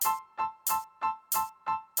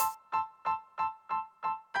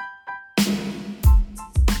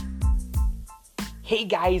Hey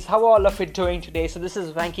guys, how are all of it doing today? So this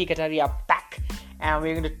is Vanky Kataria back, and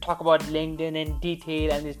we're going to talk about LinkedIn in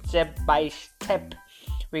detail, and step by step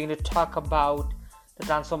we're going to talk about the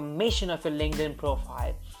transformation of your LinkedIn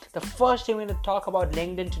profile. The first thing we're going to talk about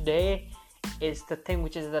LinkedIn today is the thing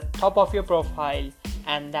which is at the top of your profile,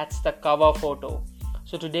 and that's the cover photo.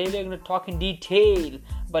 So today we're going to talk in detail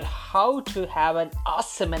about how to have an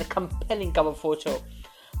awesome and compelling cover photo.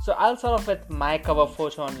 So I'll start off with my cover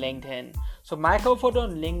photo on LinkedIn. So my cover photo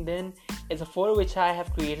on LinkedIn is a photo which I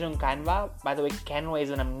have created on Canva. By the way, Canva is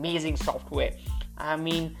an amazing software.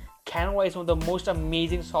 Canva is one of the most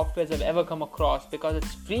amazing softwares I've ever come across because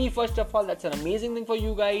it's free. First of all, that's an amazing thing for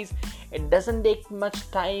you guys. It doesn't take much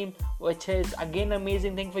time, which is again an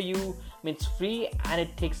amazing thing for you. It's free and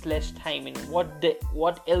it takes less time.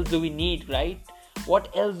 What else do we need, right? What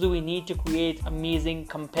else do we need to create amazing,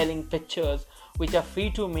 compelling pictures which are free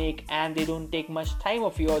to make and they don't take much time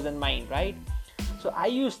of yours and mine, right? So I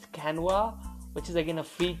used Canva, which is again a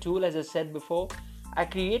free tool, as I said before. I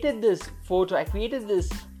created this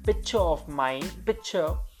picture of mine,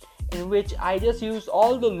 in which I just used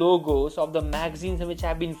all the logos of the magazines in which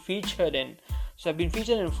I've been featured in. So I've been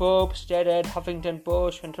featured in Forbes, TED, Huffington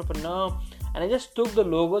Post, Entrepreneur, and I just took the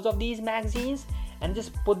logos of these magazines and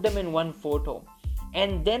just put them in one photo.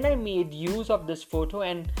 And then I made use of this photo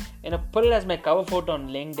and put it as my cover photo on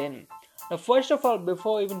LinkedIn. Now, first of all,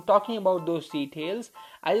 before even talking about those details,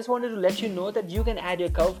 I just wanted to let you know that you can add your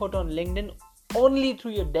cover photo on LinkedIn only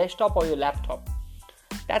through your desktop or your laptop.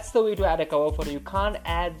 That's the way to add a cover photo. You can't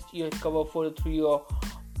add your cover photo through your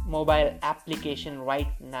mobile application right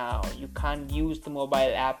now. You can't use the mobile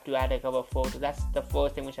app to add a cover photo. That's the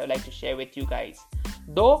first thing which I would like to share with you guys.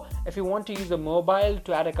 Though, if you want to use the mobile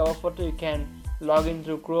to add a cover photo, you can log in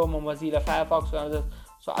through Chrome or Mozilla Firefox or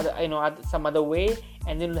some other way,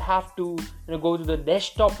 and then you'll have to go to the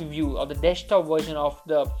desktop view or the desktop version of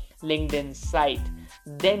the LinkedIn site.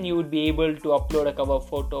 Then you would be able to upload a cover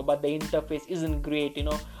photo, but the interface isn't great.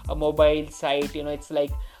 A mobile site, it's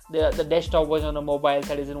like the desktop version on a mobile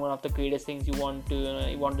site isn't one of the greatest things you want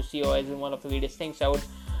to see, or isn't one of the greatest things. So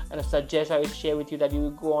I would share with you that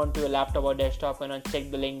you go on to a laptop or desktop and check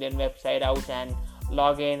the LinkedIn website out and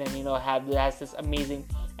log in and have this amazing,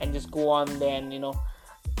 and just go on there and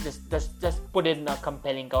just put in a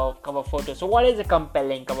compelling cover photo. So what is a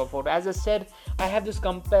compelling cover photo? As I said, I have this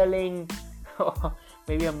compelling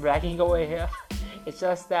maybe I'm bragging over here. It's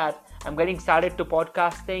just that I'm getting started to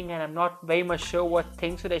podcasting and I'm not very much sure what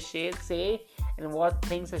things should I say and what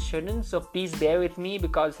things I shouldn't. So please bear with me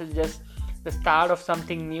because it's just the start of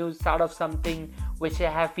something new, start of something which I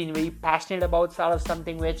have been very passionate about, start of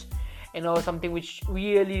something which something which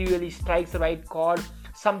really, really strikes the right chord,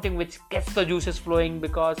 something which gets the juices flowing,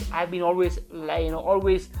 because I've been always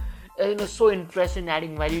so interested in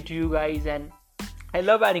adding value to you guys, and I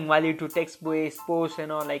love adding value to text-based posts,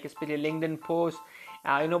 especially LinkedIn posts.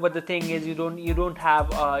 But the thing is, you don't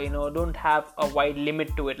have a wide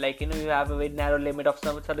limit to it. You have a very narrow limit of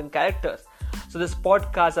some certain characters. So this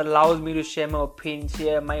podcast allows me to share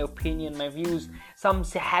my opinion, my views, some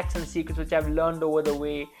hacks and secrets which I've learned over the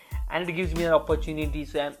way, and it gives me an opportunity.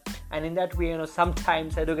 And in that way,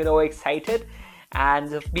 sometimes I do get overexcited, and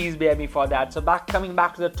please bear me for that. So coming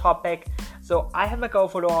back to the topic. So I have my cover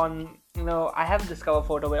photo on. I have this cover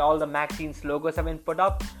photo where all the magazines logos have been put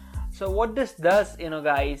up. So what this does,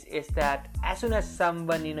 guys, is that as soon as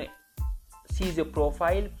someone, sees your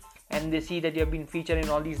profile and they see that you have been featured in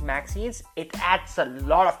all these magazines, it adds a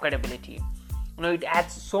lot of credibility. It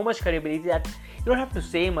adds so much credibility that you don't have to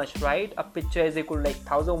say much, right? A picture is equal to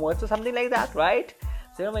 1,000 words or something like that, right?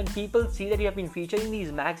 So when people see that you have been featured in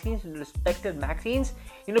these magazines, respected magazines,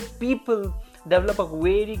 people develop a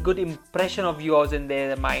very good impression of yours in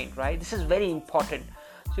their mind, right? This is very important.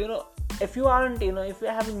 So if you haven't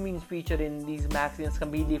been featured in these magazines,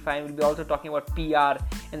 completely fine. We'll be also talking about PR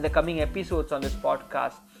in the coming episodes on this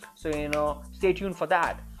podcast. So stay tuned for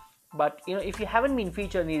that. But if you haven't been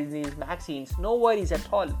featured in these magazines, no worries at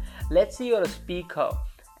all. Let's say you're a speaker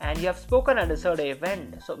and you have spoken at a certain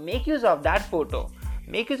event. So make use of that photo.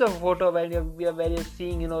 Make use of a photo when you're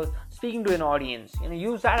seeing, speaking to an audience.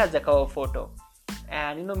 Use that as a cover photo.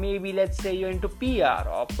 And maybe let's say you're into PR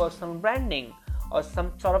or personal branding or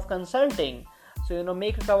some sort of consulting. So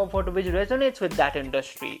make a cover photo which resonates with that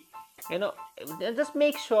industry. Just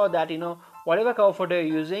make sure that whatever cover photo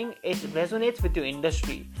you're using, it resonates with your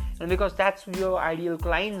industry. And because that's who your ideal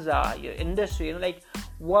clients are, your industry,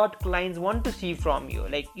 what clients want to see from you.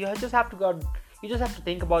 You just have to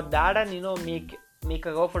think about that and make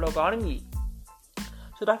a cover photo accordingly.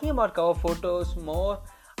 So talking about cover photos more,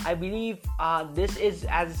 I believe this is,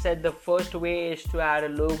 as I said, the first way is to add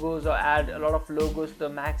logos or add a lot of logos to the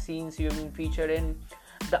magazines you've been featured in.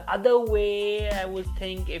 The other way, I would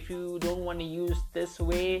think, if you don't want to use this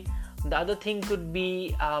way, the other thing could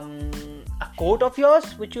be a quote of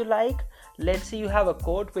yours which you like. Let's say you have a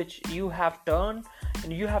quote which you have turned,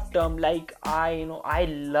 and you have termed like, I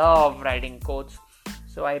love writing quotes.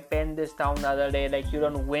 So I penned this down the other day, like, you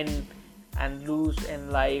don't win and lose in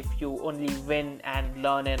life, you only win and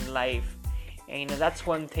learn in life. And that's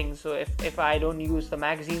one thing. So if I don't use the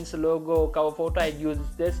magazine's logo cover photo, I'd use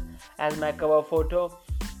this as my cover photo.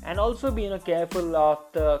 And also be careful of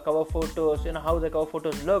the cover photos, how the cover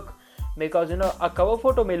photos look, because a cover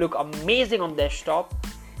photo may look amazing on desktop,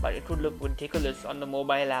 but it would look ridiculous on the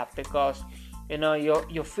mobile app, because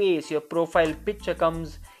your face, your profile picture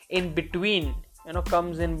comes in between.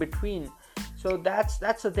 So that's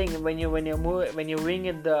the thing. When you're viewing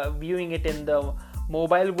it in the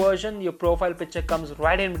mobile version, your profile picture comes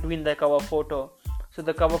right in between the cover photo, so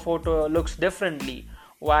the cover photo looks differently.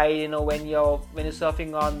 Why when you're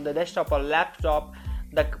surfing on the desktop or laptop,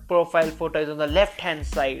 the profile photo is on the left hand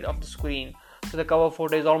side of the screen, so the cover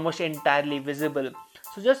photo is almost entirely visible.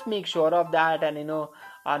 So just make sure of that. And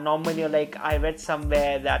normally, I read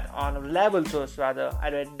somewhere that, on a reliable source rather, I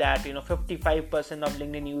read that 55% of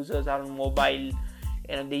LinkedIn users are on mobile.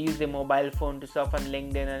 They use their mobile phone to surf on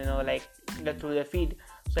LinkedIn and get through their feed.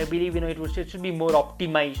 So I believe it should be more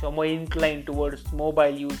optimized or more inclined towards mobile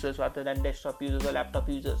users rather than desktop users or laptop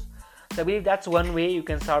users. So I believe that's one way you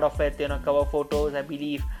can start off with cover photos. I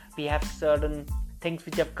believe we have certain things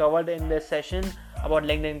which I've covered in this session about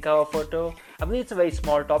LinkedIn cover photo. I believe it's a very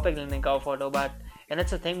small topic, LinkedIn cover photo, but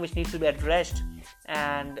it's a thing which needs to be addressed.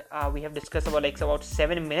 And we have discussed about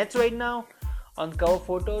 7 minutes right now on cover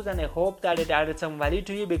photos, and I hope that it added some value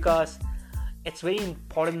to you, because it's very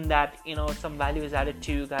important that some value is added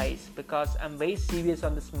to you guys, because I'm very serious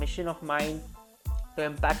on this mission of mine to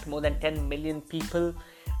impact more than 10 million people,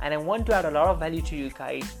 and I want to add a lot of value to you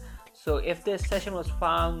guys. So if this session was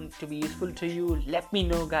found to be useful to you, let me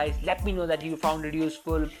know, guys. Let me know that you found it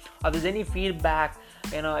useful. If there's any feedback,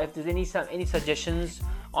 if there's any suggestions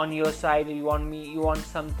on your side, you want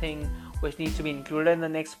something which needs to be included in the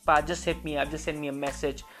next part, just hit me up, just send me a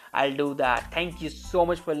message. I'll do that. Thank you so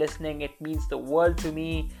much for listening. It means the world to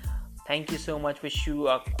me. Thank you so much. Wish you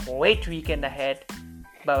a great weekend ahead.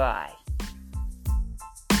 Bye bye.